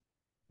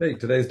Hey,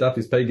 today's daf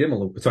is Pei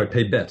Gimel, sorry,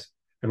 Pei Bet,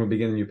 and we'll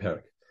begin a new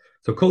parak.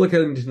 So, kol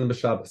kelim nitnan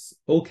b'Shabbos,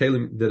 all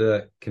kelim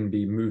that can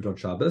be moved on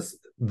Shabbos,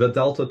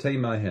 v'daltotei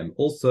ma'hem,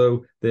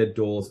 also their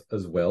doors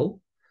as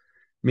well.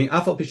 Mi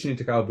afal pishini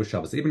tekav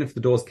b'Shabbos, even if the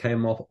doors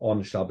came off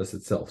on Shabbos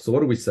itself. So,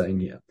 what are we saying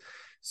here?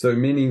 So,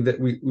 meaning that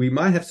we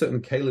might have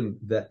certain kelim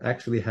that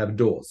actually have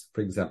doors,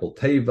 for example,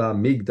 teva,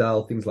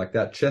 migdal, things like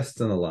that,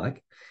 chests and the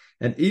like.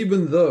 And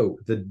even though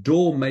the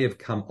door may have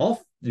come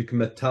off, you can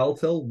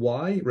metaltel.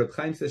 Why? Reb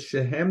Chaim says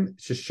shem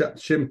kli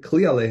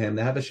alehem.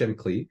 They have a shem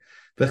kli.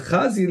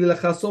 V'chazi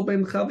lilachasol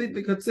beim chavit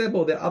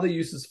v'kotzebo. There are other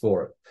uses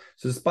for it.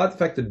 So, despite the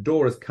fact the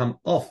door has come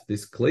off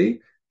this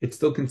kli, it's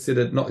still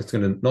considered it's not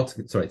considered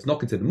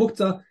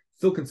muktzah.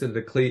 Still considered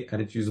a kli,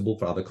 and it's usable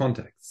for other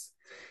contexts.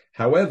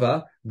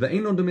 However, but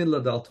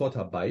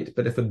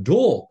if a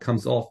door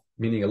comes off,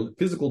 meaning a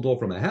physical door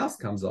from a house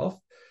comes off,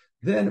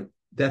 then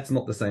that's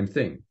not the same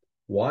thing.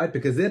 Why?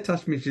 Because their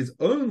tashmish is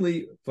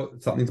only for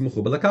something to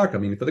mechubar lakarka,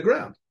 meaning for the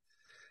ground.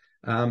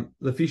 And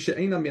they're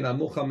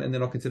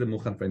not considered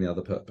muchan for any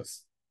other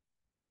purpose.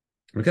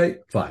 Okay,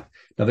 fine.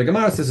 Now the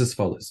Gemara says as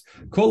follows: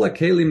 Kol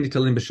hakelim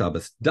nitalim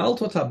b'Shabbos,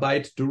 daltot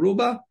habayit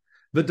deruba,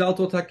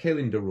 v'daltot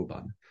hakelim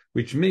deruban,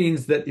 which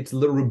means that it's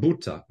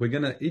l'rubuta. We're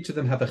gonna each of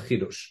them have a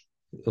chidush.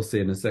 We'll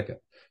see in a second.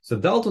 So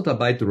daltot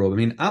habayit deruba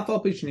mean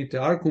afal pishnit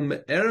arkum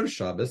erev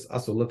Shabbos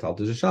asul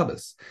latalto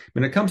Shabbos.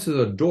 When it comes to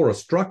the door, a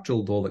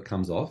structural door that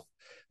comes off,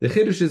 the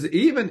chidush is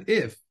even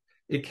if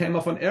it came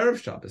off on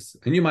Erev Shabbos.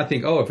 And you might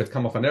think, oh, if it's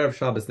come off on Erev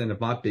Shabbos, then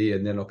it might be,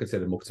 and they're not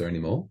considered muktzah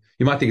anymore.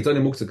 You might think it's only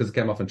muktzah because it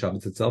came off on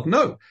Shabbos itself.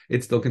 No,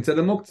 it's still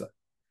considered muktzah.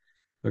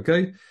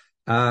 Okay?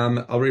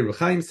 Al Reb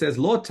Chaim says,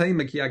 Lo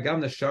teima ki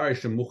agam nashari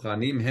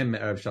shemuchanim hem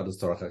Erev Shabbos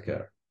torach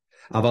haker.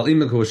 Aval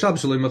im mekhu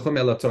Shabbos shelo imachom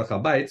ela torach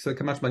habayit. So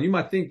Kamashman, you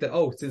might think that,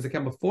 oh, since it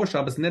came before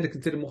Shabbos, then it's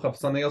considered muktzah for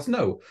something else.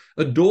 No.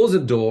 A door's a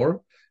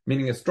door,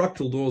 meaning a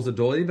structural door is a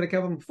door. Even if it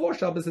came from before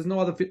Shabbos, there's no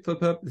other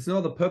there's no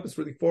other purpose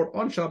really for it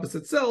on Shabbos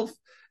itself,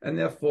 and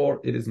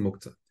therefore it is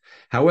muktzah.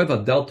 However,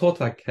 daltot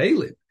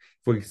hakelim,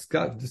 if we're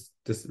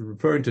just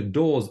referring to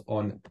doors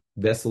on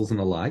vessels and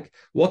the like,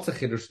 what's the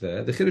chiddush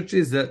there? The chiddush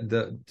is that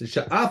the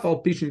sha'af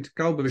al pishin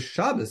tekal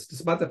b'Shabbos,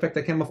 despite the fact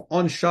that came off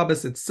on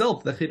Shabbos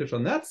itself, the chiddush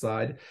on that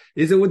side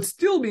is it would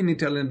still be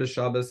nitalin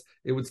b'Shabbos,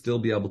 it would still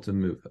be able to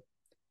move it,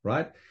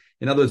 right?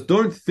 In other words,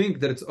 don't think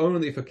that it's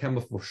only if it came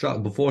before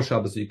Shabbos,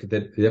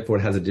 therefore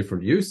it has a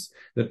different use.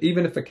 That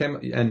even if it came,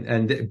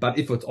 but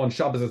if it's on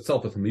Shabbos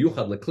itself, if a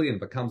miyuchad lekli and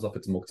if it comes off,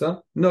 it's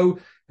muktzah. No,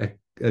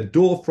 a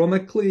door from a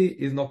kli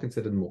is not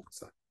considered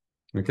muktzah.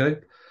 Okay,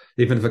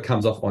 even if it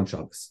comes off on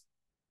Shabbos.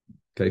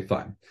 Okay,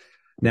 fine.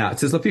 Now it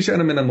says lafisha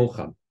ena mina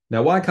muchan.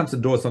 Now, why it comes to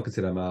the door, it's not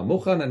considered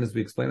muchan, and as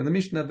we explained in the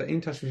Mishnah,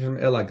 ve'in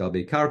tashmishim ela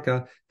galbi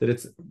karka, that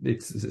its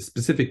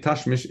specific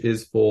tashmish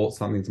is for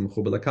something to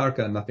mechubar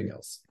karka and nothing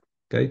else.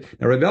 Okay.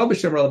 Now, really,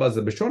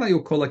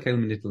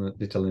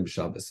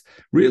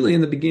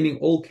 in the beginning,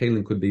 all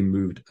kalim could be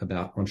moved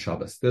about on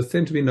Shabbos. There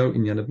seemed to be no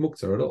inyan of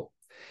muktzah at all.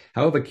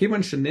 However,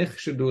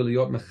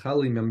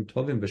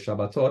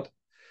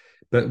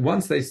 but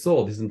once they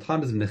saw this in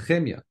times of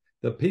Nehemiah,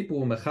 the people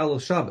were mechal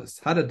Shabbos.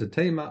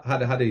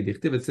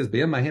 It says,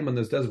 on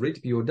those days,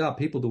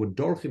 people that were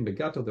dorchim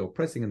begato, they were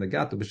pressing in the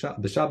gato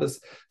the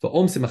Shabbos for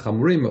omsim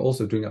achamurim,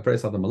 also doing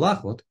various other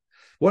malachot.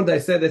 What did they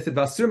say? They said,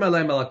 "Vasur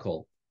malay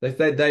malakol."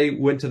 They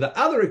went to the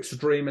other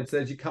extreme and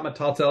said, "You come a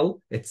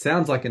tatel." It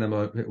sounds like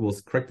we'll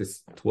correct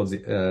this towards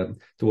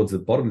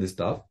the bottom of this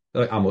stuff,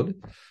 Amud.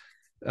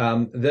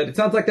 That it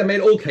sounds like they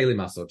made all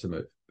kelim asor to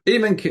move.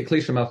 Even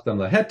klisha machtam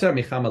laheter,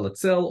 michama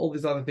latzel, all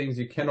these other things,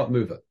 you cannot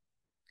move it.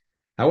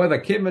 However,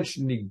 kivash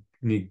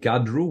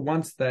nigadru,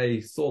 once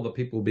they saw the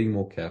people being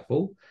more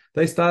careful,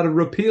 they started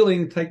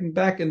repealing, taking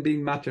back, and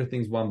being matter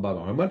things one by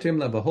one.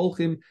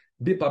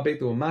 Bit by bit,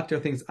 they will matter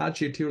things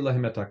until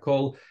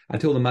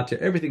the matter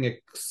everything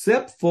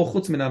except for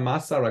chutz min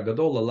masar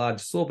agadol, a large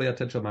saw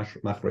v'yatetcha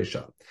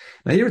machresha.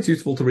 Now here it's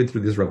useful to read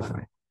through this Rebbe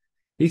Chaim.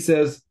 He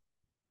says,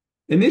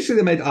 initially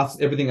they made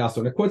everything else,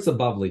 and it quotes the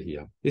Bavli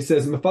here. He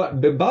says,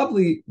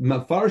 "Bebavli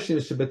mafarshim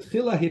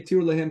shebetchila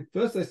hitir lehem."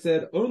 First they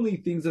said only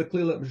things that are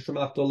clear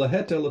shemalachto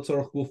laheter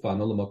letzorach gufan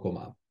or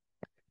lemakomam,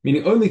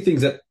 meaning only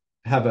things that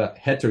have a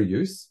heter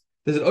use.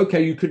 They said,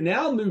 okay, you could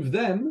now move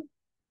them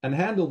and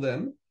handle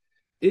them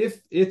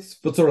if it's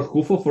for tzorach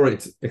gufa, for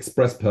its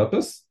express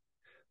purpose,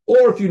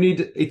 or if you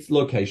need its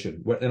location,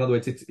 where, in other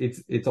words,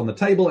 it's on the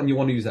table and you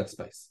want to use that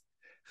space.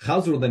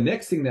 Chazru, the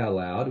next thing they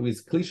allowed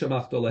was klisha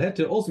machto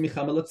laheter, also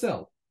michama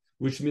letzel,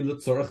 which means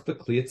letzorach the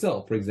kli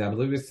itself. For example,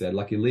 like we said,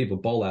 like you leave a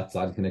bowl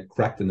outside, it's going to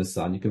crack in the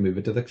sun, you can move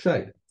it to the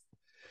shade.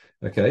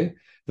 Okay,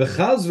 the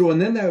chazru,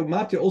 and then they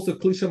matter also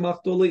klisha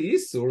machto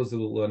leisur, as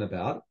we'll learn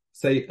about.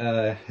 Say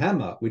a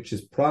hammer, which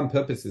is prime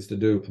purpose is to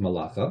do a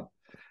malacha.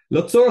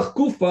 Letzorach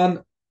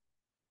gufan.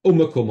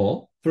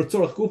 Umakumo. For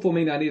tzorach gufo,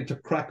 meaning I needed to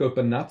crack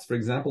open nuts, for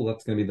example,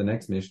 that's going to be the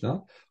next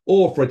Mishnah,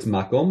 or for its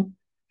makom.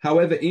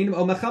 However, in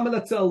or macham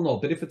elatzel, no,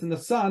 but if it's in the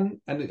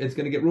sun and it's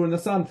going to get ruined in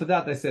the sun, for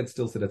that they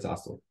still said it's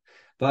asur.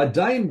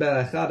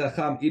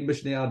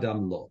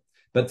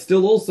 But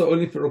still also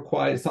only if it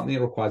requires something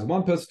that requires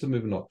one person to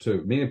move and not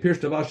two. Meaning, Pirush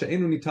Davar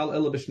she'enu nital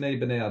ela b'shnei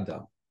b'nei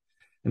adam.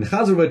 And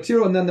Chazar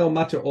v'tiro, and then they'll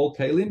matter all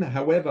kalim.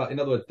 However, in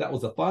other words, that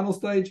was the final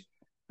stage.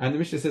 And the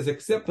Mishnah says,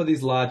 except for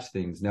these large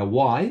things. Now,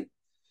 why?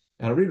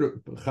 And I read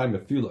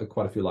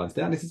quite a few lines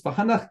down. It says,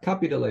 "V'hanach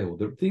kapid alehu."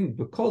 The thing,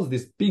 because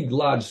this big,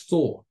 large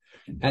saw,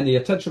 and the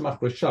atachah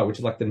machresha, which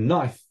is like the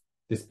knife,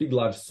 this big,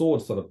 large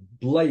sword sort of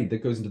blade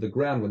that goes into the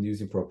ground when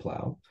using for a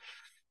plow.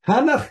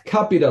 Hanach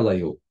kapid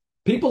alehu.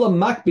 People are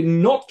makbid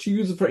not to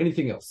use it for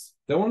anything else.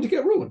 They want it to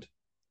get ruined.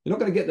 You're not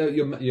going to get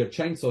your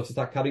chainsaw to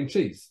start cutting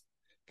cheese.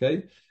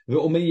 Okay? Then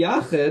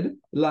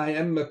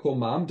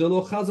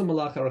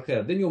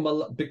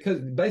you're because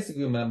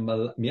basically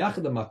you're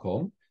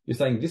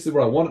saying this is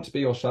where I want it to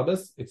be, or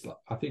Shabbos.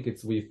 I think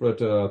we refer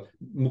to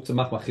muktzah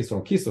machmach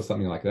chisron kis or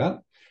something like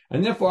that.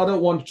 And therefore I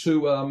don't want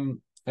to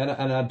and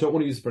I don't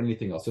want to use it for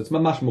anything else. So it's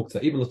mamash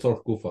muktzah, even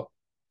l'torach gufa.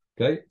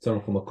 Okay,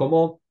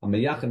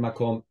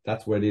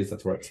 that's where it is.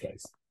 That's where it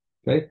stays.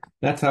 Okay,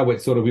 that's how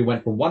we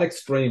went from one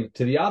extreme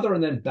to the other,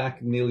 and then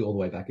back nearly all the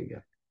way back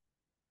again.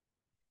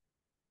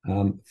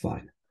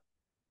 Fine.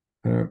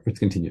 Let's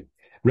continue.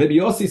 Rabbi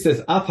Yossi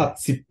says, "Afat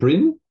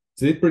tziprin."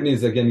 Tziprin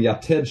is again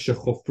yated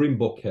shechofrim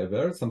bo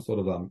kever, some sort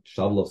of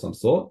shovel of some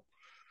sort.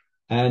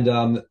 And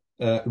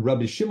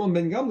Rabbi Shimon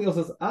ben Gamliel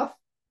says, "Af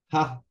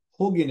ha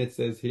hogin." It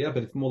says here,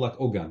 but it's more like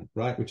ogan,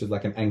 right? Which is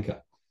like an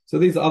anchor. So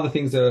these are other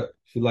things that,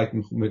 if you like,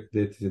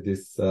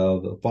 this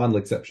the final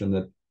exception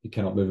that you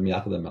cannot move them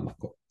yachad and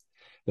mamakor.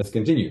 Let's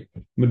continue.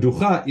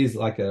 Meducha is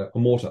like a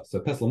mortar. So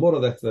pesel mortar,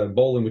 that's a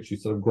bowl in which you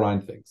sort of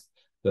grind things.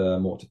 The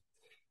mortar.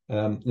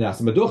 Now,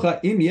 so meducha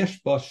im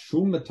yesh ba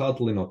shum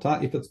metaltel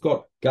inota. If it's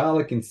got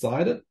garlic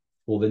inside it,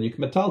 well, then you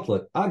can metaltel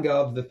it.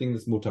 Agav, the thing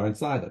that's mutar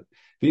inside it.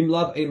 Vim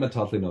lav ein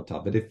metaltel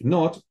inota. But if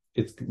not,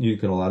 you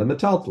can allow to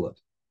metaltel it.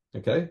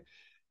 Okay.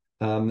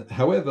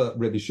 However,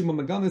 Rabbi Shimon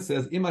Magana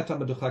says, and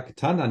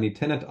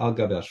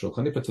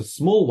if it's a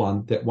small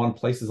one that one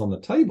places on the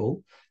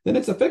table, then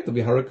it's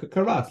effectively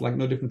harakakarat, like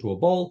no different to a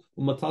bowl.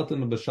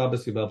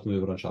 Shabbos, you'll be able to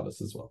move it on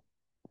Shabbos as well.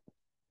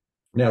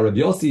 Now, Rabbi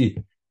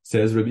Yossi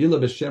says, Rabbi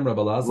Ila b'Shem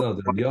Rabbi Lazar.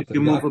 Why can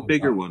you move a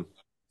bigger one?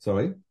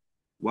 Sorry?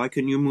 Why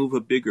can you move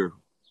a bigger?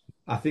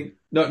 I think,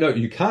 no,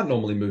 you can't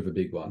normally move a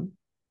big one.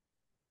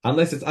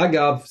 Unless it's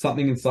agav,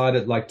 something inside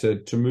it, like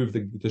to move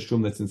the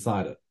shum that's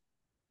inside it.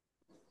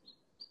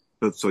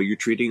 So you're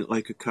treating it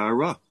like a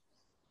kara?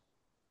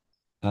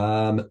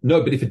 No,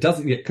 but if it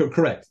doesn't get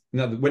correct,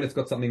 when it's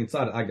got something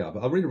inside it, agav.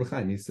 I'll read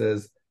Rechaim. He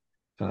says,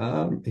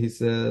 all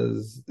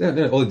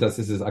it does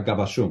is agav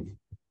ashum.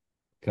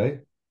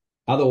 Okay.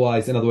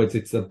 Otherwise, in other words,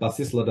 it's a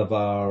basis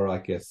ladavar, I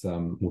guess,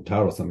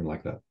 mutar or something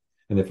like that,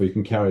 and therefore you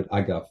can carry it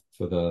agav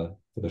for the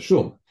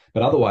shum.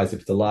 But otherwise,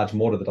 if it's a large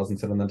mortar that doesn't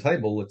sit on the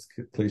table, it's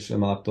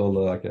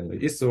klishematol like an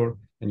isur,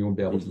 and you won't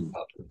be able to.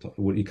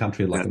 You can't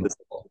treat it like an.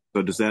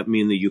 So does that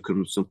mean that you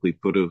can simply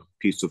put a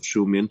piece of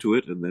shum into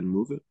it and then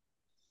move it?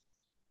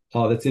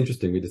 Oh, that's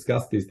interesting. We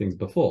discussed these things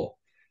before.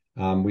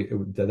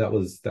 That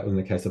was in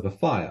the case of a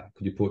fire.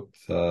 Could you put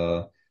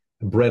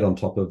bread on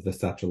top of the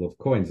satchel of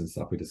coins and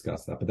stuff? We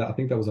discussed that, but I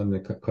think that was in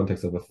the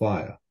context of a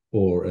fire,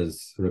 or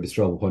as Rabbi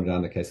Stroll pointed out,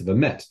 in the case of a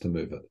met to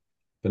move it,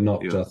 but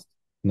not just.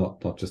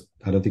 Not just.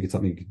 I don't think it's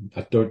something.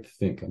 I'm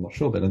not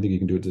sure, but I don't think you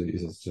can do it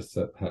just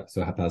so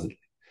haphazardly.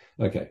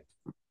 Okay.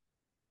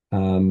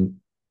 Fine.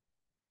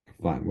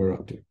 We're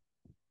up to.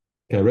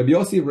 Okay. Rabbi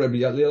Yossi, Rabbi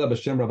Yalila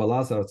b'Shem Rabbi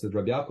Lazar said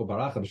Rabbi Yaakov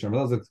Baracha b'Shem Rabbi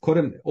Lazar.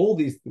 All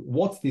these.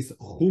 What's this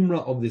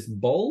chumrah of this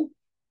bowl?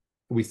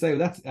 We say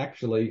that's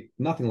actually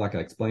nothing like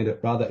I explained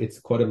it. Rather,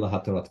 it's kodem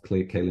lahatarat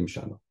kelim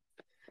shana.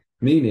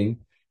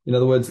 Meaning, in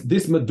other words,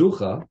 this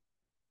meducha,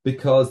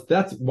 because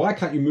that's why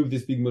can't you move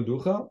this big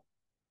meducha?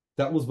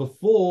 That was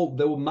before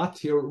the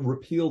Matir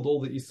repealed all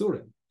the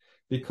Isurim.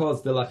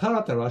 Because the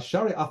Lacharatara,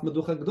 Shari Af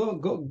Meducha,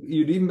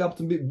 you'd even be able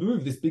to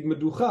move this big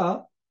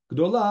Meducha,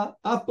 Gdola,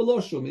 Af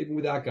Beloshum, even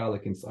without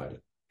garlic inside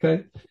it.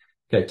 Okay?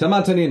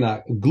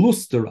 Tamatanina,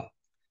 Glustera.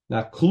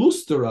 Now,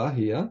 Glustera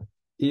here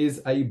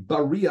is a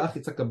bariach,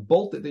 it's like a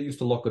bolt that they used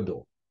to lock a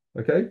door.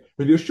 Okay?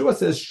 Rabbi Yeshua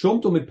says,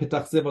 Shomto mit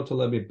petach zeva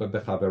tolemi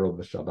bechavero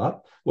v'shabbat.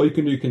 What you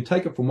can do, you can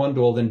take it from one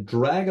door, then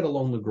drag it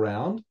along the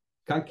ground.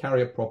 Can't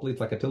carry it properly. It's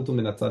like a tiltum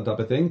minatzad type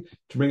of thing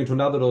to bring it to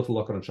another door to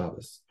lock it on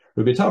Shabbos.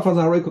 Like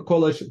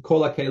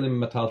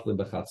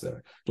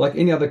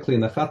any other kli in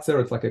the chatzer,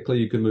 it's like a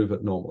kli you can move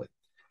it normally.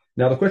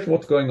 Now the question: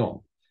 what's going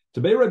on?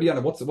 Debei Rabbi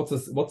Yana, what's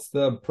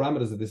the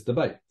parameters of this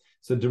debate?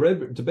 So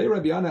debei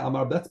Rabbi Yana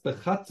Amar that's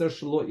bechatzer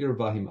shelo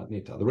irvahim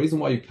atnita. The reason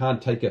why you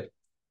can't take it,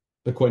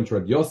 according to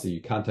Rabbi Yossi,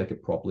 you can't take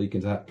it properly. You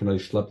can only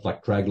schlep,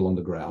 like drag it along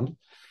the ground.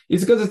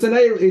 Is because it's in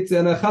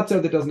a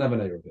chatzer that doesn't have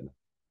an eruv in it.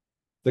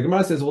 The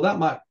Gemara says, well, that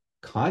might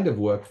kind of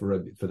work for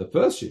the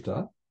first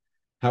shita.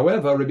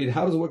 However,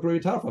 how does it work for Rabbi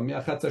Tarfa?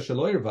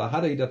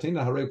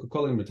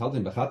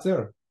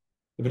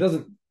 If it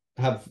doesn't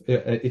have,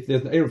 if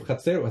there's an eruv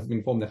chatzer has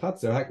been formed in the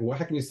chatzer,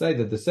 how can you say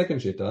that the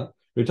second shita,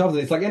 Rabbi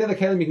Tarfa, it's like any other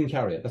kelim you can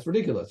carry it? That's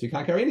ridiculous. You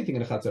can't carry anything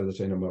in a chatzer of the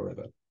shein or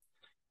morever.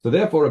 So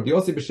therefore, Rabbi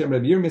Yossi b'Shem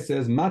Rabbi Yirmiyah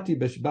says, Mati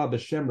b'Shba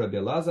b'Shem Rabbi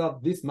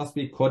Elazar, this must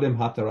be Kodem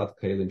Hatarat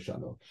Kelim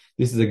Shano.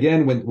 This is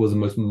again when it was the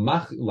most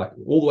like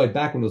all the way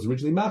back when it was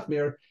originally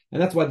Machmir, and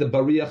that's why the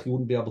Bariach, you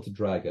wouldn't be able to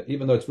drag it,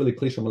 even though it's really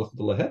Kli Shemalachuta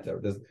Leheter.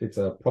 It's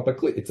a proper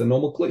Kli, it's a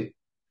normal Kli.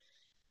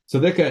 So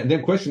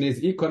the question is,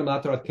 Kodem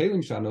Hatarat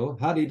Kelim Shano,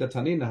 Hari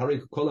Datanin, Hari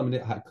Kola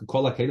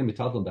Kelim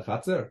Mitalton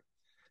Bechatzer?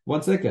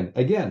 1 second.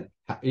 Again,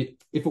 if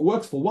it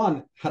works for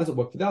one, how does it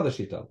work for the other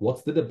Shita?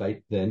 What's the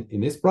debate then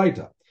in this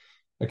Breita?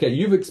 Okay,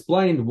 you've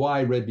explained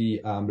why Rabbi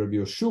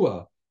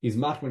Yoshua is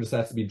machmir just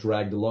has to be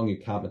dragged along. You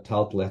can't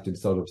metaltal, have to be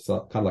sort of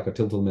kind of like a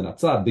tiltal min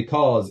atzad,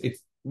 because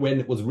it's when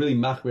it was really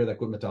machmir that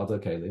could metaltal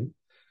kelim.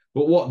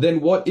 But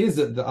what is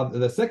it?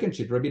 The second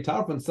shit, Rabbi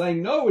Tarfon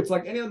saying no, it's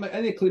like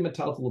any kli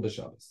metaltal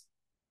b'Shabbos.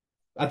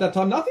 At that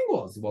time, nothing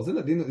wasn't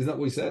it? Isn't that what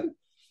we said?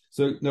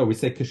 So no, we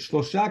say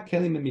keshlosha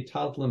kelim and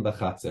metaltal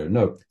b'chatzer.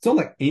 No, it's not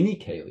like any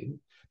kelim,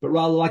 but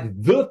rather like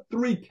the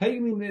 3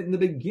 kelim in the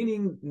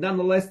beginning,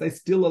 nonetheless, they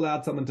still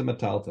allowed someone to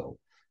metaltel.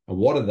 And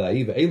what are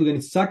they? So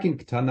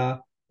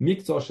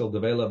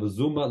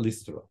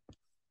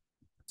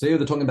here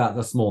they're talking about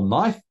the small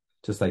knife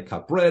to say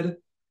cut bread,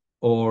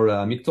 or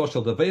miktor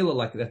shel devela,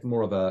 like that's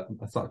more of a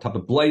type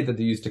of blade that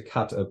they use to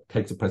cut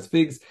cakes of pressed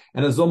figs.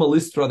 And a zoma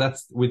listra,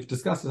 we've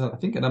discussed this, I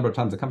think, a number of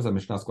times. It comes out of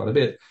Mishnah quite a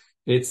bit.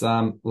 It's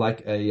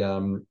like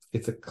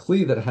it's a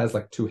kli that has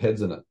like 2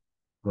 heads in it.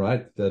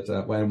 Right,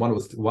 that when one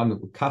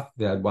cuff,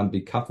 they had one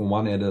big cuff on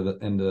one end of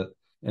it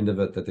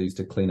that they used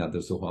to clean out the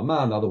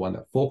suhama, another one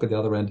that fork at the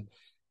other end.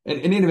 And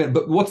in any event,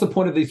 but what's the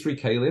point of these 3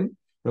 kelim?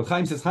 Rav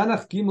Chaim says,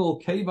 Hanach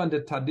gimel kevan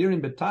de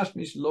tadirim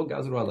betashmish lo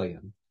gazru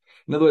alayim.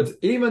 In other words,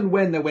 even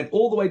when they went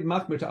all the way to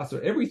machmir to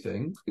asur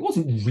everything, it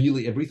wasn't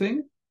really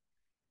everything,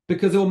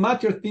 because there were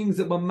matir things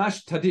that were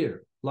mash tadir.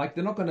 Like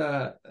they're not going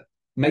to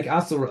make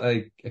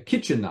asur a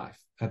kitchen knife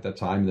at that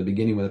time in the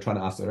beginning when they're trying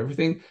to asur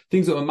everything.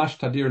 Things that were mash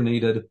tadir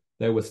needed,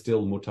 they were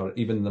still mutar,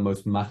 even in the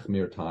most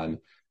machmir time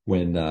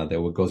when they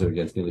were gozer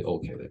against nearly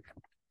all kelim.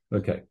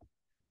 Okay,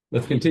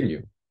 let's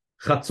continue.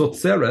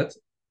 Chatzotzeret,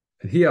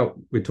 here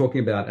we're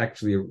talking about,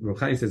 actually, Rav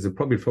Chaim says they're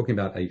probably talking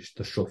about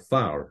the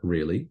shofar,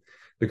 really,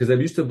 because they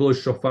used to blow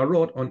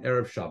shofarot on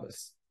Erev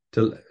Shabbos.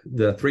 Till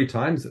the 3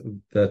 times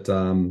that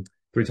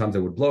 3 times they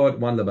would blow it.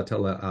 One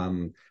lebatela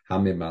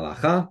hamim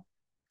malacha,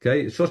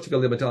 okay, shoshtika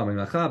lebatela hamim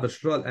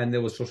malacha, and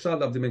there was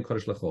shoshad of the min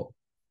kodesh lechol.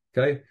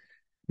 Okay.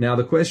 Now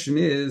the question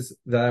is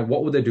that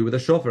what would they do with the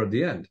shofar at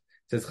the end?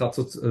 It says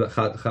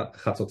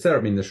chatzotzer,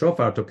 I mean the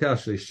shofar tokeh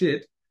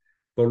shlishit,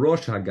 but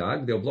rosh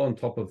hagag, they'll blow on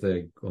top of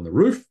on the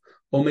roof,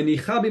 or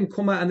menichabim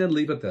kuma, and then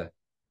leave it there.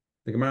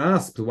 The Gemara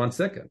asks, 1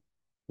 second,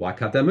 why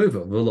can't they move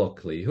it? V'lo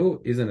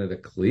klihu, isn't it a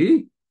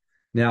kli?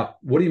 Now,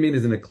 what do you mean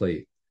isn't it a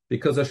kli?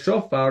 Because a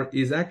shofar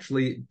is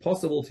actually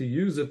possible to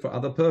use it for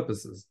other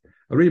purposes.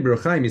 Rabbi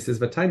Yochaim, he says,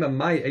 "V'tayma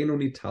mai eino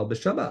nital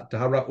b'Shabbat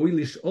tahara'ui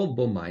lish'ol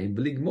bo mayim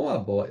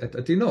v'ligmoa bo et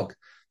atinok."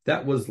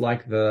 That was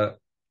like the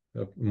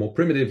more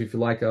primitive, if you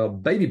like, a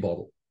baby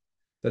bottle,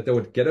 that they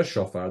would get a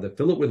shofar, they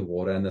fill it with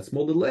water, and a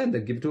small little end,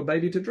 they'd give it to a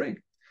baby to drink.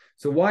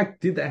 So why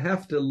did they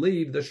have to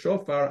leave the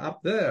shofar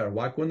up there?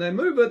 Why couldn't they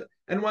move it?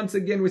 And once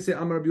again, we say,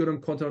 Amar Rabbi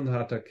Yehuda konton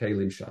hata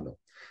kelim shano.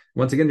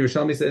 Once again, the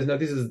Yerushalmi says, no,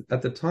 this is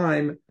at the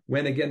time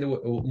when, again, there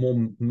were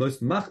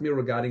most machmir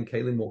regarding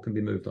kelim, what can be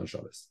moved on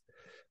Shabbos.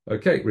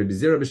 Okay, Rabbi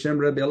Zera b'Shem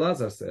Rabbi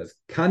Elazar says,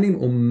 Kanim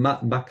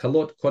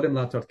makalot kodem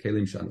latat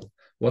kelim shano.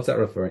 What's that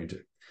referring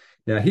to?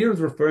 Now, here is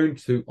referring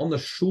to on the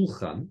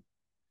shulchan,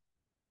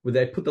 where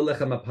they put the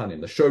lechem apanim,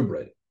 the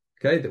showbread,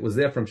 okay, that was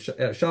there from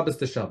Shabbos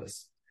to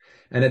Shabbos.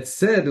 And it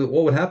said that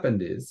what would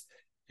happen is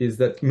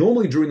that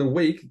normally during the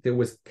week, there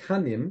was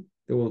kanim,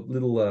 there were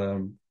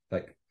little,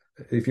 like,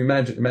 if you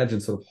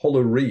imagine sort of hollow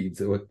reeds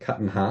that were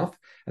cut in half,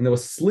 and they were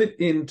slit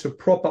in to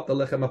prop up the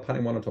lechem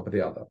apanim one on top of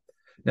the other.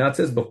 Now, it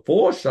says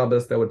before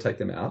Shabbos, they would take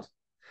them out.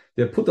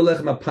 They'd put the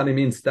lechem apanim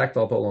in, stacked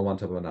up all on one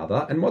top of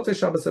another, and Motzei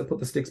Shabbos, they'd put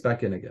the sticks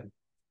back in again.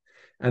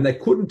 And they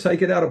couldn't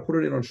take it out or put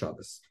it in on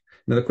Shabbos.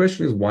 Now, the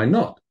question is, why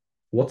not?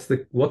 What's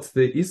the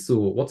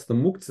issur, what's the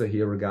muktzah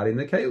here regarding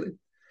the kelim?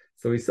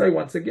 So we say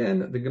once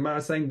again, the Gemara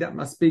is saying that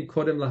must be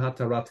kodem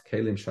lahatarat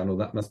kelim shano.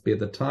 That must be at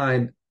the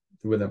time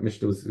where that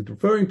Mishnah was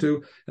referring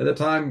to, at the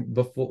time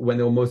before when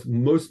they were most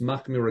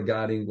machmir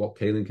regarding what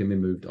kelim can be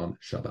moved on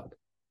Shabbat.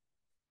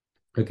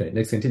 Okay,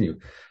 next continue.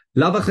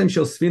 Lavachim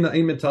shel svina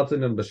ein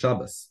metaltalin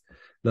b'Shabbos.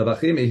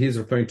 Lavachim, he's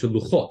referring to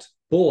luchot,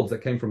 boards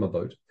that came from a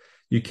boat.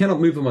 You cannot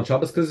move them on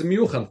Shabbos because it's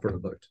miyuchad for a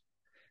boat.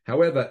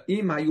 However,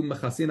 im hayu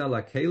mechasin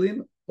ala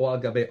kelim or al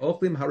gabe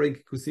ochlim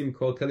harei kusim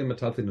kol kelim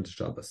metaltalin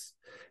Shabbos.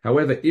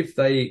 However, if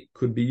they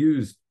could be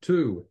used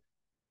to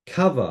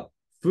cover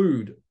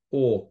food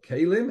or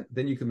kalim,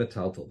 then you can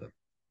metaltal them.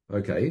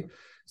 Okay,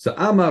 so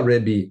Amar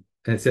Rebbe,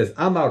 and it says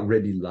Amar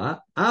Rebbe la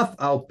af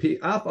al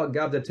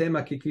gav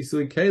detema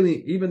kikisui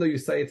kalim. Even though you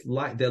say it's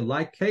like they're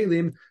like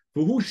kalim,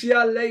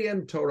 v'hushia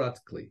leim torat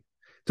kli.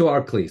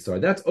 Toar kli. Sorry,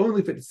 that's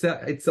only if it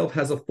itself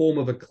has a form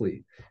of a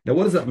kli. Now,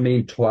 what does that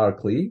mean? Toar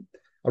kli.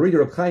 I'll read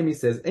Reb Chaim. He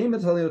says ein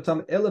metalin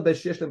otam ela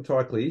b'sheshem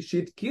toar kli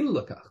shit kin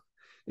lekach.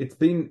 It's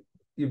been,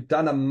 you've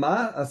done a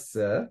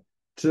ma'aseh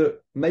to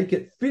make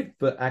it fit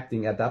for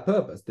acting at that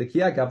purpose. The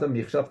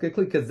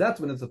because that's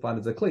when it's defined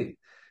as a kli.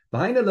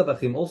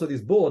 Also,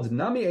 these boards,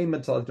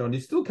 you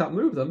still can't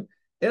move them.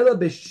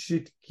 Unless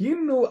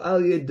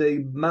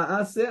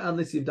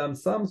you've done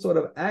some sort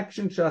of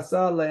action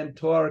shasa lam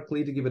Torah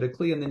kli to give it a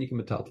kli, and then you can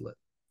metaltal it.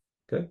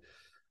 Okay,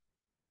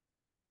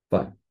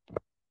 fine.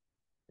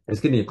 It's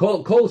giving you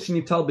call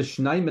shnital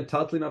b'shnai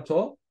metaltlin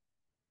ator.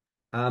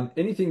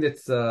 Anything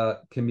that's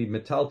can be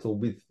metaltal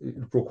with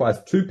requires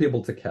two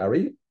people to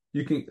carry.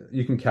 You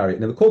can carry it.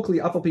 Now the kol kli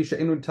afal pi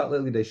she'enu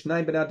metaltal lidei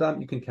shnai ben adam,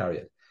 you can carry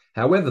it.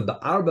 However, the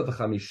arba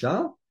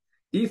v'chamisha,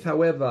 if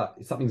however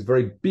something's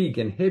very big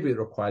and heavy, it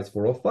requires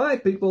 4 or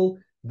 5 people,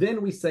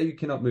 then we say you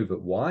cannot move it.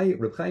 Why?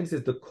 Reb Chaim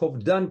says the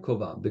kovdan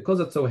kovam,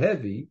 because it's so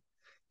heavy,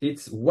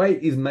 its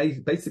weight is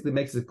basically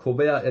makes it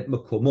kovea et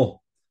makomo.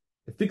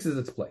 It fixes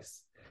its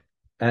place.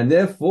 And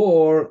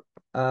therefore,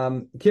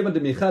 and since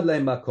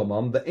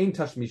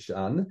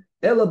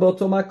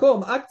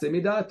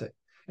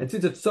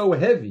it's so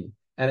heavy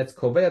and it's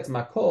koveat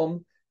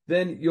makom,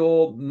 then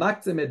your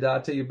makze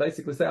medate, you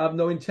basically say, I have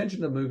no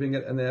intention of moving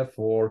it, and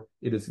therefore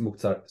it is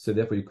muktzar, so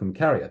therefore you couldn't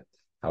carry it.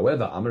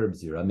 However, Amar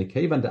B'zira,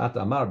 Mekevan da'at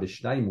Amar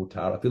b'shnai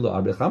mutar, afilu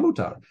arbecha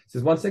mutar.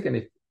 Says 1 second,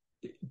 if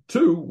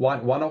 2,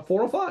 why not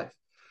 4 or 5?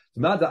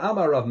 What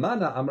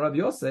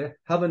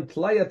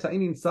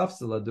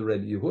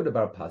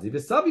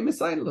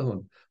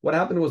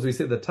happened was, we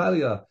said the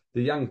Talia,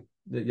 the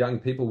young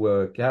people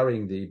were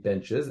carrying the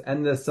benches,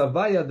 and the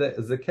Savaya, the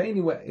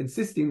Zakeni were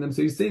insisting them.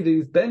 So you see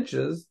these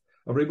benches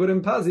of Ribud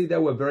and Pazi, they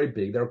were very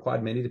big, they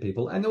required many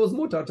people, and there was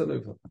mutar to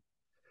move them.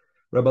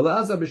 Rabbi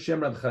Elazar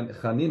b'shem Rab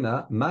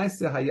Chanina,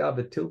 Ma'aseh haya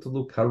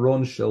v'tiltalu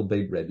karon shel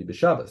beit Rebbe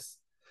b'Shabbos.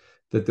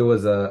 That there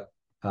was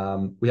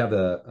we have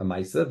a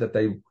Maisa that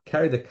they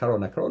carry the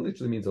karon. A karon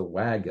literally means a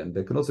wagon.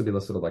 There can also be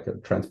sort of like a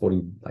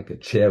transporting, like a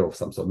chair of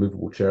some sort,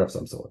 movable chair of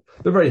some sort.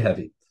 They're very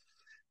heavy.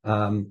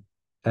 And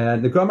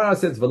the Gemara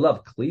says,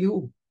 "V'lav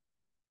klihu."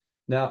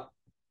 Now,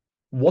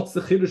 what's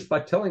the chiddush by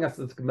telling us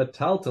it's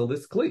metaltel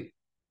this kli?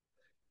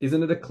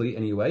 Isn't it a kli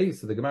anyway?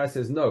 So the Gemara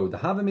says, no. The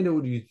havamina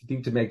would you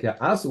think to make a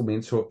asul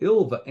means for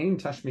il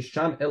v'ain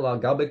tashmishan el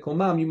galbe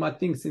komam. You might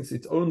think since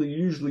it's only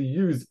usually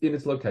used in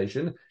its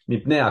location,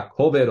 nipnei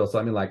koved or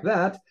something like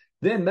that,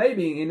 then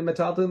maybe in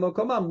metaltel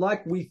komam,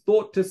 like we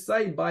thought to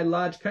say by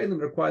large kalim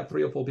required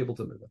 3 or 4 people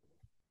to move it.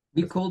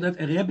 We call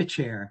that a Rebbe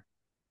chair.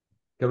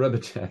 A Rebbe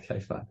chair, okay,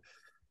 fine.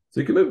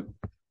 So you can move it.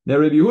 Now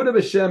Rabbi Yehuda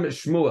b'Shem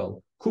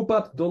Shmuel,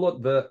 kupat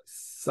dolot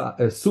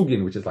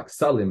sugin, which is like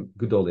salim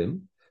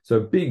gudolim. So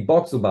big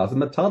box of bars,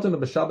 and metalton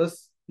of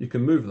Shabbos, you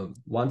can move them.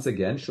 Once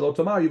again, Shalot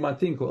Tomar, you might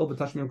think,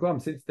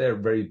 since they're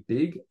very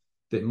big,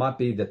 it might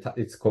be that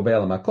it's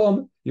kovel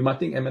makom. You might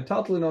think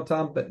metalton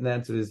otam, but the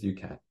answer is you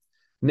can.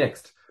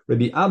 Next,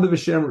 Rabbi Abba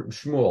b'Shem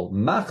Shmuel,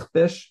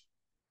 machbesh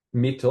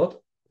mitot,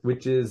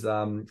 which is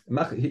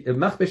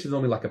machbesh is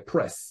normally like a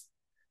press.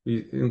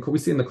 We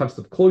see in the context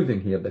of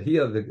clothing here, but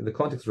here the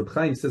context of Reb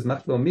Chaim says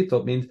machbesh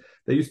mitot means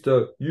they used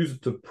to use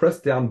it to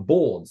press down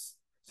boards.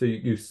 So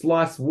you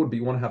slice wood, but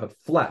you want to have it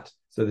flat.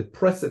 So they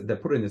press it, they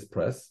put it in this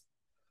press.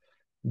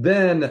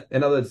 Then,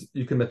 in other words,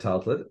 you can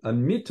metaltal it.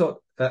 And mitot,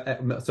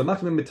 so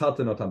machmim metaltal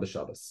notam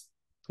b'Shabbos.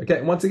 Okay,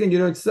 and once again, you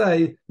don't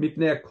say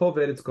mipnei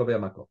koved, it's koved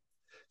makom.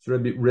 So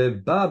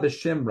Reba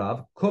b'Shem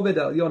Rav, koved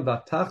elyon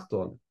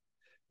v'tachton.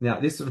 Now,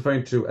 this is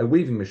referring to a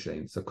weaving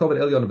machine. So koved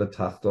elyon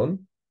v'tachton.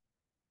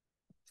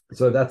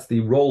 So that's the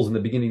rolls in the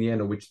beginning and the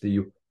end of which the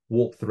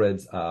warp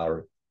threads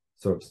are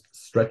sort of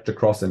stretched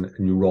across and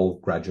you roll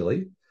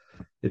gradually.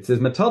 It says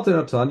metalton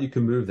otan, you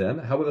can move them.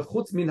 However,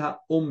 chutz min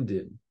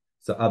ha'umdim.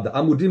 So the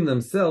amudim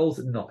themselves,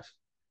 not.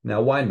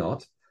 Now, why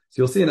not?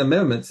 So you'll see in a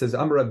moment, it says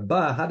Amar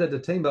ba hada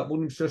detain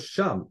ba'amudim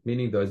shasham,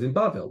 meaning those in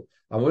Bavel.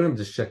 Amudim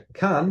to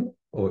shekan,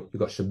 or you've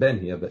got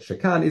sheben here, but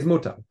shekan is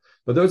mutar.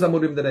 But those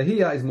amudim that are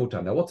here is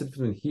mutar. Now, what's the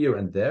difference between here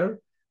and there?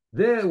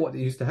 There, what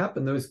used to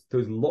happen, those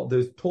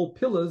tall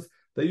pillars,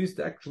 they used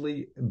to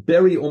actually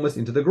bury almost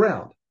into the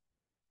ground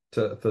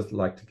to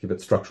give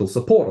it structural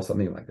support or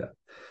something like that.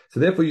 So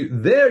therefore, you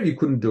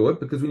couldn't do it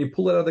because when you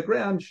pull it out of the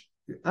ground,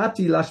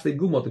 ati lashve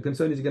gumot, the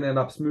concern is you're going to end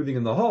up smoothing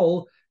in the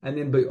hole and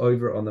then be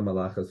over on the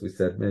malach, as we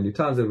said many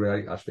times.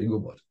 Ashve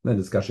gumot. Then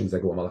discussion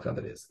exactly what malach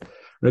that is.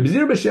 Rabbi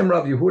Zir b'Shem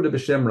Rav Yehuda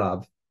b'Shem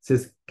Rav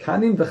says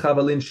kanim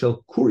v'chavalin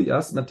shel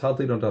kurias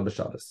metalti don't have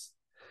b'Shabbos.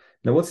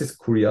 Now, what's this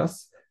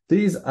kurias?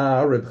 These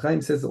are, Reb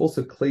Chaim says,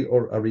 also clay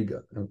or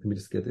ariga. Let me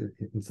just get it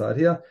inside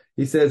here.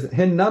 He says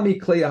hen nami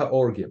clay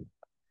ha'orgim.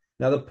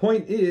 Now, the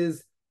point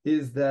is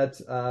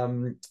that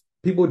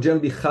people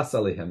generally be chas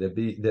alehem.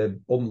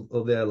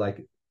 They're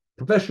like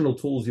professional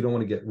tools. You don't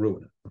want to get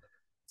ruined.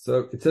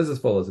 So it says as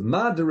follows: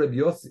 Ma de Reb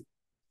Yossi.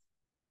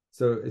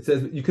 So it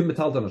says you can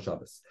metaltal on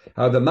Shabbos.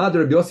 However, Ma de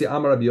Reb Yossi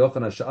Amar Rabbi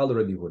Yochanan Sha'al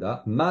Rabbi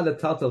Yehuda Ma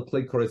letaltal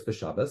clay kores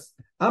b'Shabbos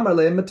Amar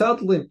lehem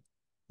metaltalim.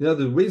 You know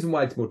the reason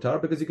why it's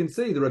mutar because you can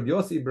see the Rabbi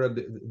Yossi.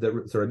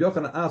 So Rabbi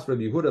Yochanan asked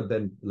Rabbi Yehuda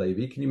ben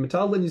Levi, "Can you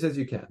metaltal?" And he says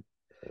you can.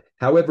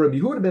 However, Rabbi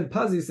Yehuda ben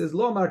Pazi says,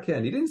 Lo Amar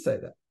Ken. He didn't say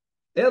that.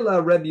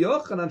 Ella Rabbi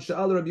Yochanan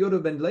Sha'al Rabbi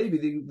Yoda ben Levi.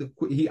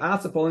 He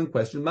asked the following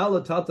question: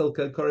 Mal tatel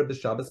kore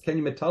b'Shabbos? Can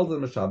you metaltel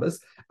b'Shabbos?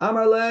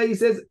 Amar le, he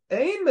says,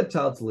 Ein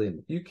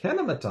metaltelim. You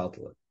cannot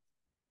metaltel it.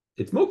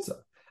 It's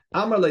muktzah.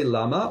 Amar le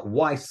lama.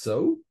 Why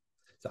so?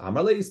 So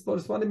Amar le is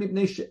responding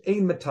mipnei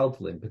she'ein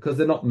metaltelim, because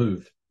they're not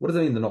moved. What does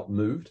that mean? They're not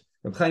moved.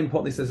 Reb Chaim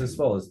Potney says as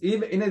follows: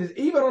 even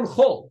on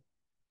Chol,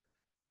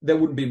 they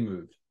wouldn't be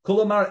moved.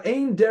 Kolomar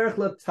ein derech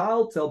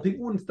letaltel.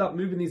 People wouldn't start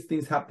moving these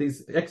things,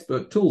 these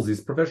expert tools,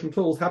 these professional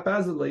tools,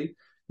 haphazardly.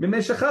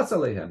 Mimeshachas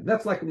alehem.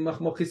 That's like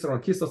machmochisar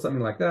on kiss or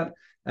something like that.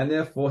 And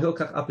therefore,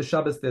 hilkach after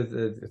Shabbos,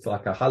 it's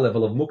like a high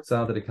level of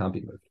muktzah that it can't be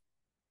moved.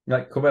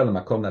 Right? Kovel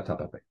makom that type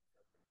of thing.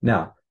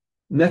 Now,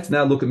 let's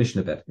now look at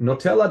Mishnah Bet.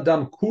 Notela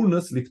dam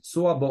kulnus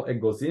liftzoa bo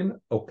egozim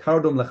o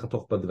kardom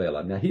lechatoch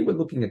badvela. Now, here we're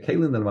looking at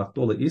kalim and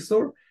machdola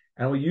isor,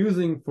 and we're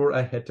using for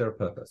a heter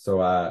purpose.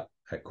 So a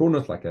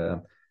kulnus, like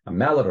a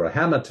mallet or a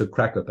hammer to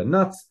crack open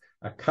nuts,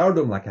 a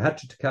kardom, like a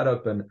hatchet to cut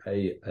open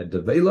a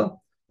devela,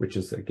 which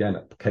is again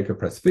a cake of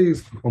pressed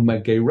figs, or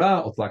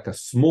megera, of like a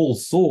small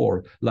saw,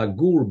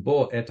 lagur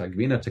bo et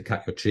agvina, to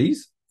cut your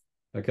cheese.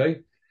 Okay,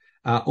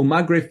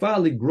 umagrefa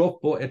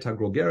ligrof bo et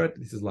agrogeret.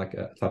 This is like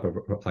a type of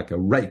like a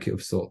rake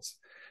of sorts,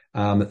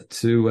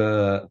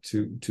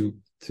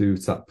 to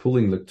start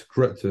pulling,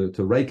 to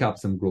rake up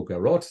some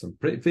grogerot, some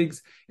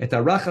figs. Et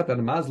arachat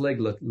and mazleg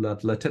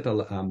latet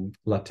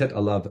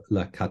alav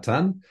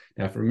lakatan.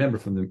 Now, if you remember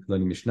from the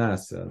learning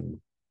Mishnahs,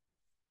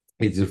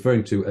 it's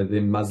referring to the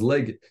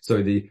mazleg.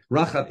 So the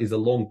rachat is a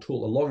long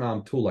tool, a long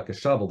arm tool, like a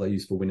shovel they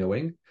use for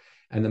winnowing,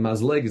 and the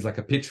mazleg is like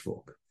a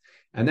pitchfork,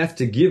 and that's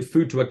to give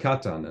food to a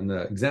katan. And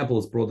the example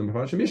is brought in the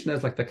Parashat Mishnah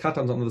is like the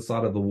katan's on the other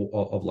side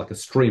of like a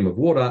stream of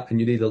water,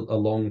 and you need a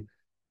long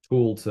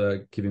tool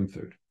to give him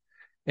food.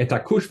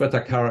 Etakush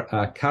v'takar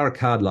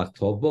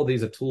lachtov. Well,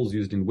 these are tools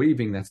used in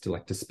weaving. That's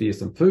to spear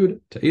some food,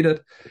 to eat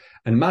it.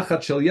 And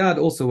machat shel yad,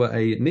 also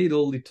a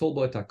needle. Litol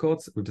bo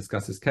etakotz. We've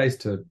discussed this case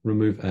to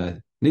remove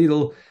a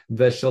needle.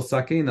 V'shel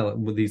sakin,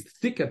 with these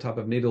thicker type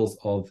of needles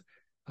of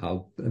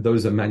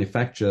those that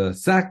manufacture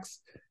sacks.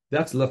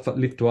 That's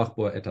liftoach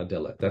bo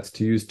etadelet. That's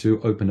to use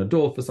to open a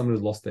door for someone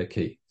who's lost their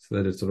key, so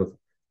that it sort of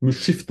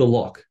shift the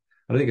lock.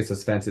 I don't think it's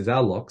as fancy as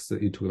our locks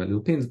that you talk about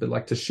little pins, but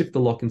like to shift the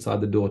lock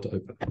inside the door to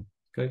open it.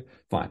 Okay,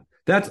 fine.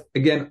 That's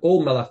again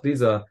all malach.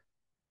 These are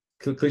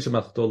klisha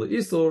malachtola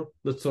isor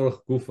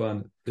letzorach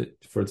gufan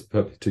for its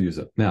purpose to use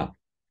it. Now,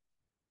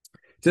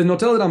 it says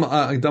notel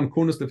dam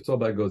kunus liftzor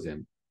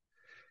ba'gozim.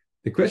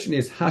 The question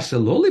is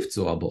hashalo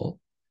liftzor bo,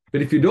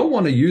 but if you don't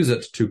want to use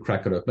it to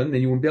crack it open, then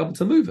you won't be able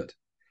to move it.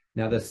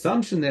 Now, the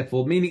assumption,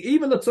 therefore, meaning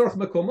even letzorach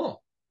mekomo,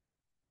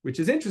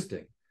 which is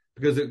interesting,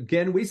 because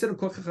again we said in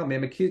Kol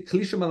Chachamim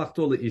klisha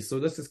malachtola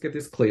isor. Let's just get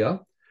this clear.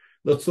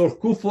 Letzorach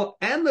kufa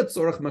and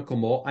letzorach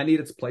makomo, I need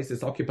its place.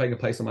 It's occupying a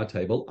place on my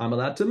table. I'm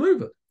allowed to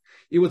move it.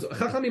 It was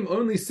Chachamim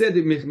only said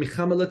that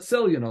michama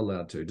letzel you're not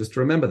allowed to. Just to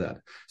remember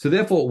that. So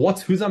therefore,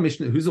 who's our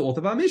Mishnah? Who's the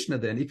author of our Mishnah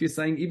then? If you're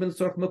saying even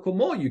letzorach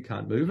makomo you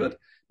can't move it,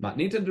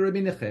 matnita de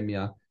Rabbi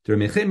Nechemia, because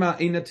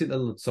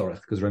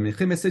Rabbi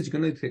Nechemia says you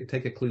can only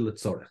take a kli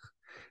letzorach.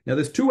 Now,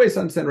 there's two ways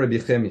to understand Rabbi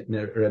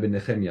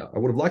Nechemia. I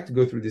would have liked to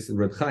go through this in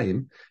Reb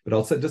Chaim, but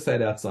I'll just say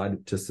it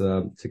outside just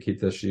to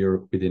keep the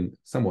shiur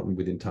somewhat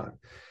within time.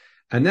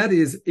 And that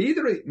is,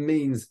 either it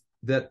means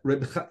that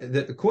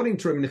according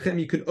to Rabbi Nechemia,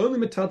 you can only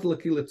metaltel a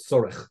kli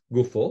letzorech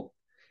gufo,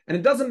 and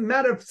it doesn't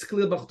matter if it's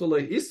kli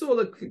b'chtola isur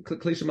or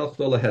kli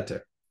b'chtola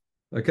heter.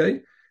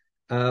 Okay?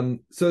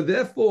 So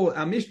therefore,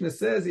 our Mishnah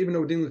says, even though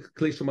we're dealing with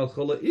kli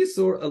b'chtola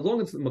isur, as long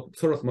as it's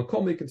tzorech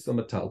makom, you can still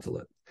metaltel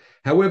it.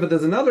 However,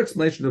 there's another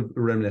explanation of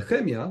Rabbi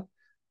Nechemia,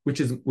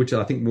 which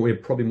I think we're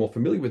probably more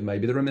familiar with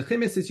maybe. The Rabbi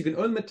Nechemia says you can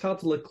only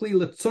metaltel a kli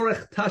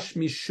letzorech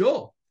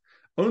tashmisho,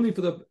 only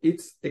for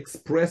its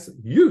express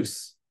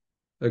use,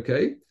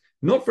 okay,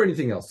 not for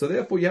anything else. So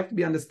therefore, you have to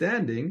be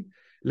understanding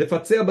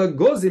lefatzer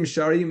b'gozim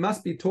shari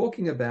must be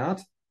talking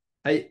about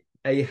a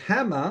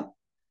hammer.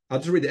 I'll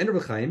just read the end of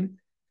the Chaim.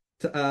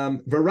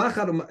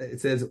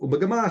 It says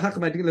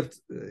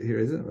here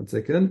is it. 1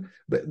 second.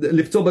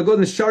 Liftzer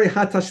b'gozim shari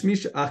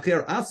hatashmish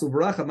acher asu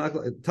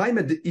v'rachad time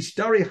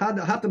ishtari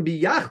hatam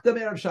biyachtem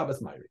erev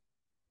Shabbos Mayri.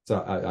 So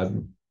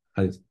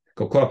I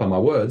got caught up on my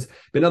words.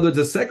 But in other words,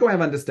 the second way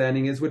of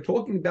understanding is we're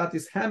talking about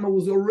this hammer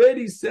was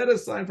already set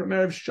aside from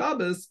Erev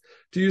Shabbos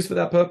to use for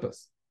that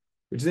purpose,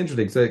 which is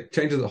interesting. So it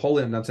changes the whole,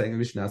 and I'm saying the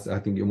Mishnah I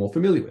think you're more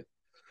familiar with.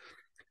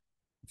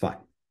 Fine.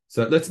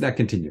 So let's now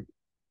continue.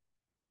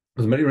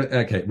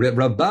 Okay.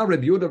 Rabba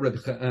Reb Yehuda Reb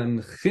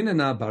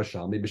Chinana Bar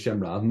Shalmi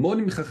b'Shem Rav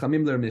Monim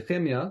Chachamim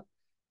leRebbi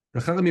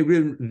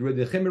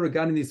Nechemia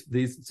regarding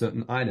these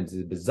certain items.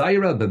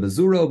 Bezaira,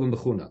 bemezura,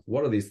 b'mechuna.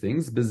 What are these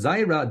things?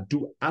 Bezaira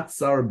du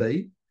atzar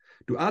bei.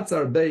 Du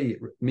atzar bei,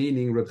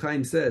 meaning Reb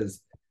Chaim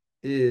says,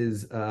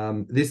 is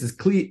this is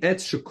kli et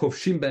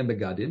shekofshim ben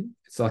begadin.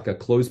 It's like a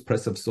closed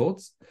press of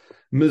sorts.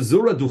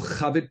 Mezura du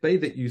chavit bei,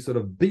 that you sort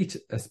of beat,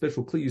 a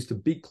special kli used to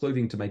beat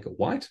clothing to make it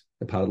white,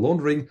 a part of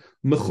laundering.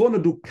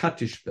 Mechona du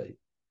katish bei.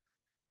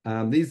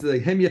 These are the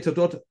hem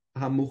yetadot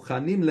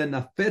hamuchanim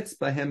lenafetz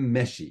bahem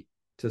meshi,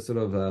 to sort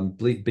of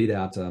beat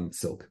out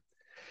silk.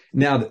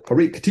 Now,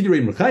 continue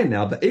reading Rechaim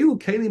now. The elu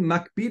kelim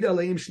makbid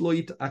aleim shlo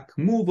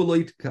yitakmu v'lo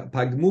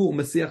yitpagmu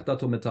u'mesiach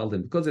dato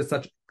metaldim. Because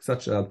they're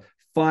such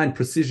fine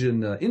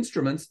precision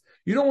instruments,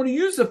 you don't want to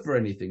use it for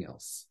anything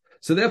else.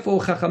 So therefore,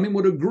 Chachamim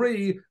would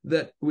agree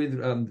that with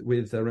Reb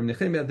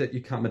Nechemia that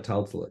you can't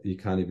metaltal it, you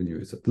can't even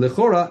use it.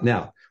 Lechora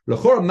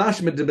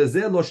mashmed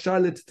debezeh lo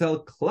charlet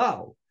tel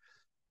klal.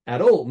 At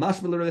all,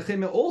 mashmed Reb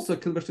Nechemia also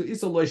kilbashtu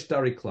iso lo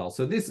ishtari klal.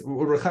 So this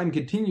Rechaim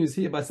continues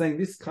here by saying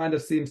this kind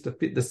of seems to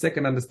fit the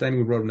second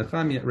understanding of Reb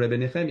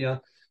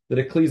Nechemia that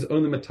a kli is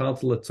only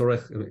metaltal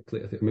tzorech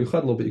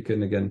miyuchad, but you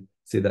can again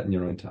see that in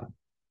your own time.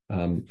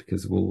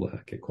 Because we'll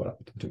get caught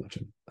up too much.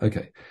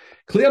 Okay.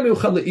 Now back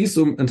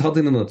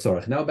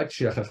to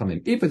Shir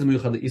Chachamim. If it's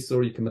miyuchad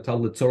le'isur, you can metal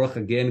le'tzorach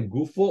again,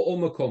 gufo or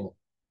makomo,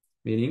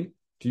 meaning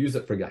to use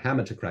it for a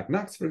hammer to crack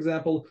nuts, for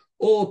example,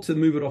 or to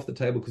move it off the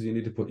table because you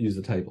need to use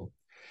the table.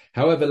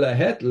 However,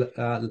 if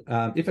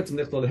it's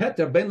melichto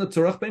leheter, ben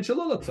le'tzorach ben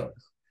shelo le'tzorach,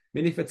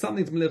 meaning if it's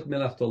something to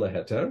melichto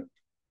leheter,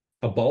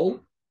 a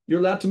bowl, you're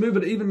allowed to move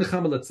it even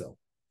mechamel itself.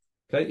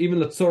 Okay, even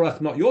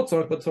le'tzorach, not your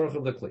tzorach, but tzorach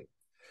of the kli.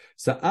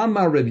 So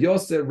Amar Reb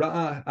Yosef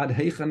Ra'ah ad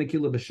heicha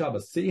nekila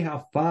b'Shabbos. See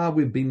how far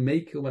we've been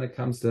making when it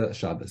comes to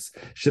Shabbos.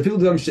 Shefil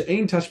dvam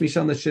she'ein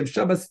tashmishan l'shem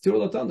Shabbos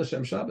tirolotan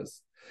l'shem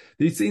Shabbos.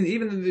 You've seen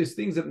even these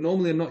things that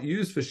normally are not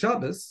used for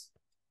Shabbos,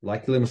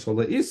 like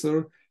l'mashol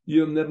le'isur,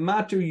 you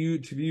matter you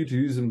to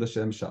use them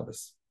l'shem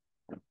Shabbos.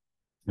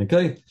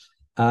 Okay.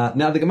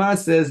 Now the Gemara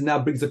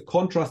brings a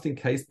contrasting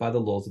case by the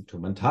laws of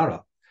Tum and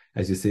Tara,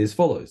 as you see as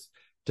follows.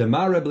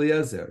 Tamar Reb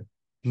Eliezer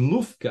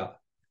Dlufka.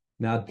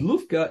 Now,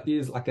 dlufka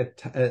is like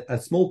a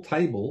small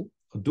table,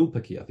 a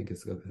dulpaki, I think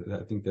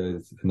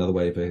there's another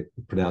way of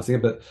pronouncing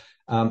it, but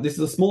this is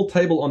a small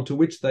table onto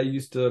which they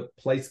used to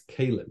place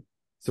kalim.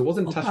 So it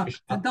wasn't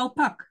tashmish. A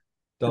dalpak.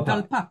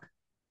 Dalpak.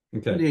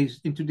 Okay.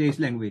 In today's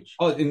language.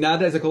 Oh, and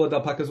nowadays they call it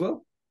dalpak as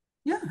well?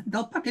 Yeah,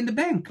 dalpak in the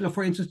bank.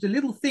 For instance, the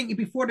little thing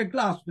before the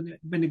glass,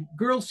 when the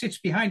girl sits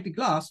behind the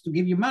glass to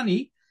give you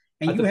money,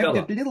 and you have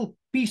that little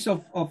piece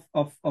of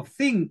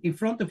thing in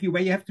front of you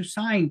where you have to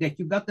sign that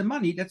you got the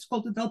money, that's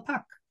called a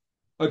dalpak.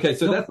 Okay,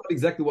 so that's not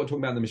exactly what we're talking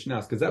about in the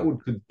Mishnah, because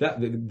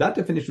that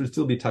definition would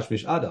still be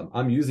tashmish adam.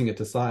 I'm using it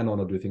to sign on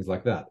or do things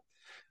like that.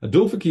 A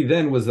dulfaki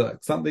then was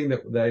something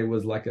that they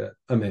was like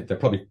they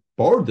probably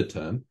borrowed the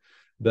term,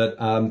 but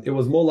it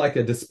was more like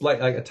a display,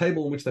 like a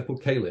table in which they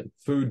put kalim,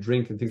 food,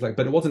 drink, and things like.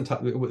 But it wasn't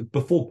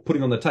before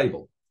putting on the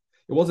table.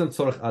 It wasn't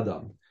tzorech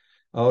adam.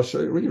 I'll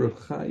show you.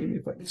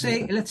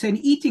 Let's say an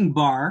eating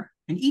bar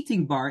in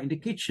the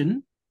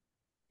kitchen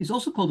is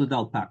also called a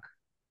dalpak.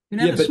 You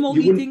know, but small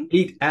you eating. Wouldn't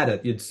eat at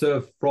it; you'd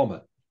serve from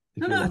it.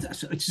 No, it's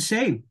the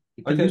same.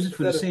 You can use it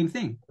for the same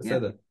thing.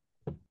 Yeah.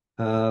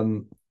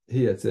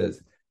 Here it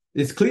says,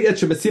 "It's clear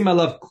shemesim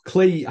alav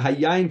klei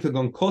hayayin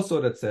kagon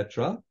kosor,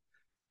 etc."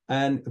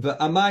 And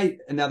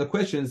now the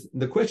question is,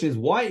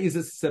 why is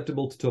it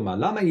susceptible to tumah?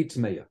 Lama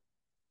yitmeya.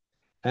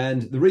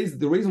 And the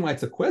reason why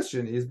it's a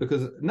question is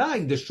because the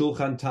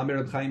Shulchan Tamir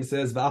Reb Chaim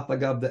says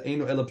v'afagav the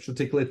einu ela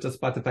pshuteklit,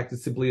 despite the fact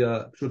it's simply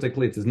a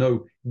pshuteklit, there's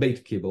no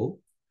beit kibble.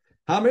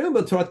 Hamirim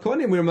b'Torat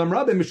Kohanim we remember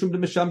Rabbi mishum de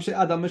meshamshe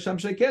adam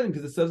meshamshe kelim,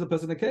 because it serves a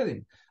person a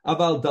kelim.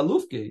 Aval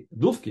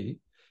dlufki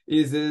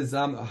is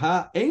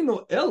ha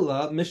einu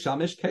ela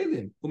meshamesh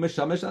kelim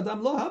umeshamesh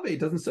adam lo have. It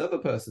doesn't serve a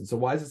person, so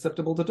why is it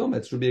susceptible to tumah?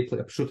 It should be a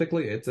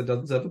pshuteklit. It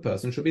doesn't serve a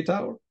person. It should be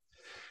tower.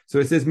 So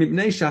it says,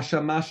 because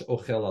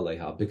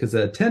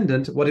the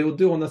attendant, what he will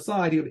do on the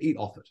side, he would eat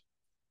off it.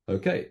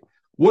 Okay.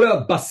 What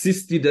a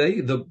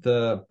basistide,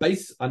 the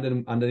base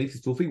underneath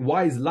his tulfi.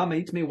 Why is lama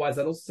itme? Why is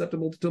that also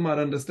susceptible to tumah? I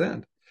don't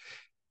understand.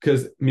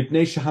 Because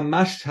because the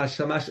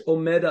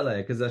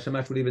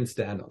hashamash would even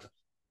stand on it.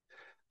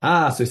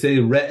 So you say,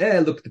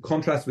 Re'eh, look at the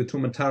contrast with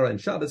Tum and Tara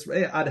and Shabbos.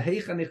 Re'eh, ad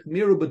heicha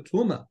nichmiru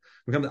b'tumah.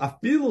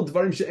 Afilu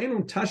dvarim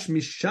she'enum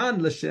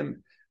tashmishan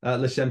l'shem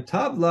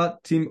tavla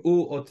timu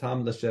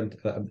otam l'shem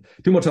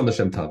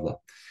tavla.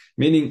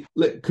 Meaning,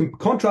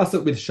 contrast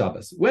it with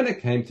Shabbos. When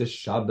it came to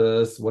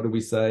Shabbos, what did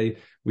we say?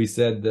 We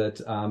said that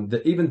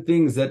even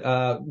things that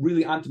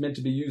really aren't meant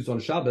to be used on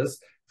Shabbos,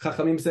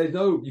 Chachamim say,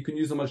 no, you can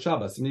use them on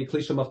Shabbos. You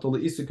can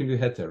do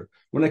heter.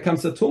 When it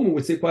comes to Tumah,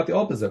 we see quite the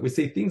opposite. We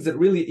see things that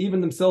really,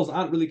 even themselves,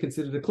 aren't really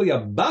considered a kli. A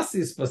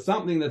basis for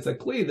something that's a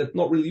kli that's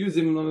not really used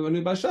even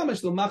when by Shamash,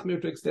 they'll machmir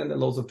to extend the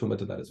laws of Tumah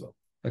to that as well.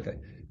 Okay.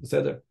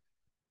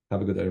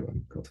 Have a good day,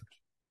 everyone.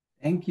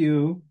 Thank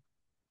you.